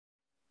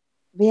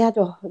we had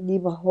to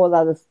leave a whole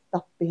lot of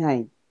stuff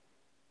behind.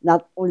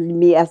 Not only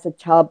me as a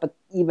child, but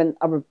even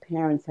our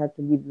parents had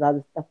to leave a lot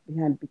of stuff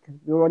behind because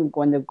we were only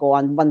going to go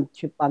on one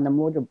trip on a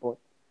motorboat.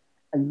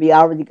 And we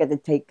already got to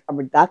take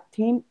our dock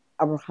team,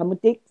 our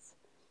hammonicks,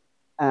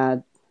 uh,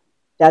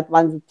 that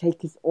one to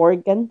take his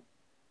organ,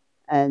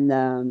 and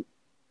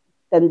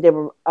then there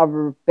were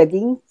our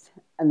beddings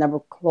and our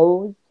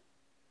clothes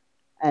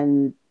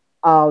and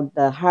all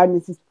the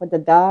harnesses for the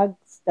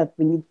dogs that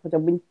we need for the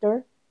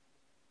winter.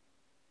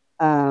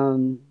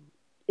 Um,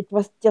 it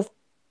was just,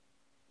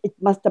 it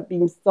must have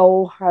been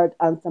so hard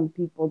on some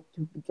people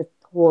to be just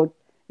told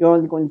you're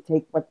only going to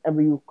take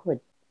whatever you could.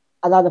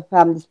 A lot of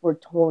families were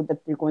told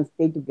that they're going to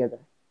stay together.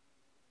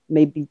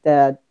 Maybe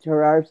the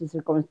Terrarises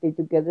are going to stay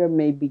together.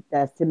 Maybe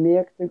the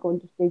Simiacs are going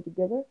to stay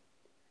together.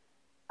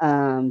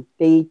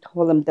 They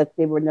told them that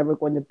they were never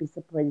going to be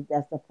separated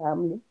as a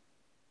family.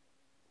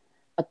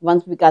 But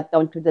once we got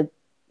down to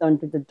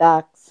the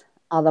docks,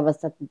 all of a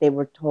sudden they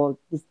were told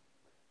this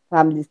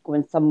family is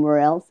going somewhere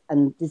else,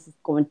 and this is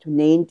going to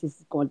Nain, this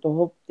is going to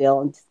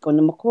Hopedale, and this is going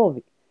to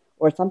Macrovic,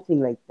 or something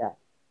like that.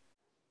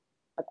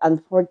 But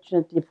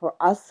unfortunately for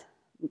us,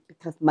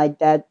 because my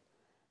dad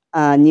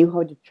knew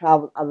how to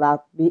travel a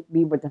lot,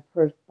 we were the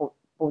first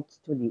boats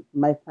to leave,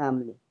 my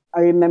family.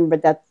 I remember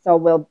that so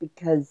well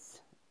because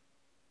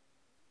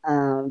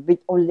we'd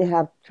only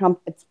have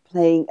trumpets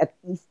playing at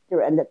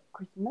Easter and at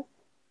Christmas.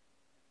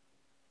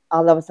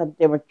 All of a sudden,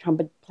 there were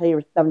trumpet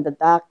players down the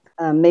dock,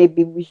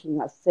 maybe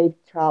wishing us safe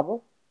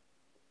travel.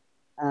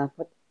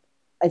 But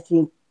I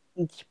think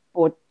each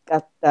boat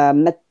got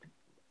met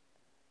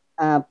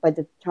by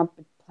the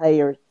trumpet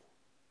players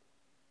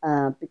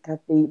because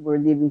they were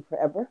leaving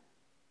forever.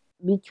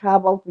 We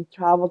traveled.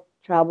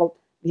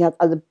 We had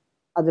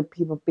other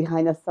people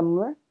behind us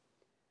somewhere.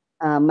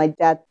 My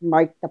dad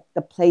marked up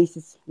the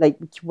places, like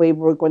which way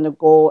we're going to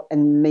go,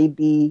 and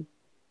maybe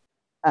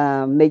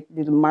make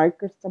little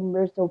markers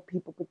somewhere so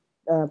people could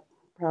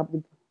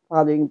probably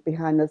following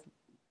behind us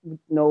would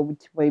know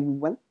which way we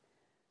went.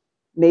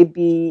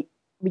 Maybe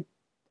we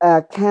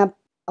camp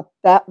up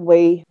that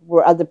way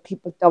where other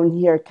people down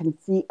here can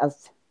see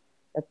us.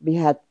 That we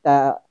had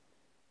a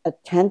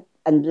tent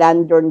and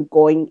lantern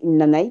going in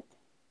the night.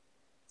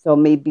 So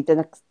maybe the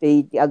next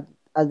day the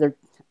other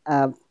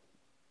uh,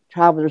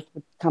 travelers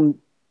would come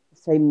the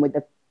same way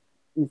that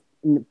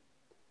in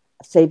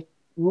a safe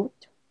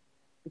route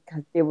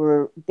because they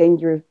were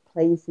dangerous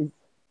places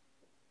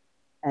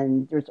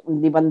and there's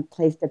only one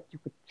place that you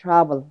could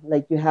travel.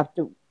 Like you have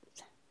to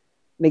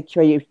make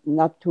sure you're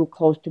not too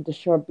close to the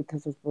shore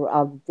because it's where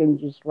all the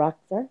dangerous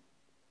rocks are.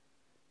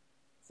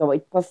 So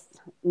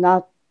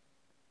not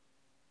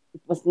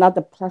it was not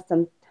a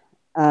pleasant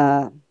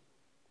uh,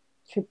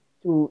 trip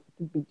to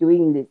be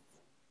doing this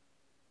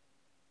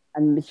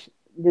and with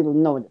little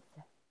notice.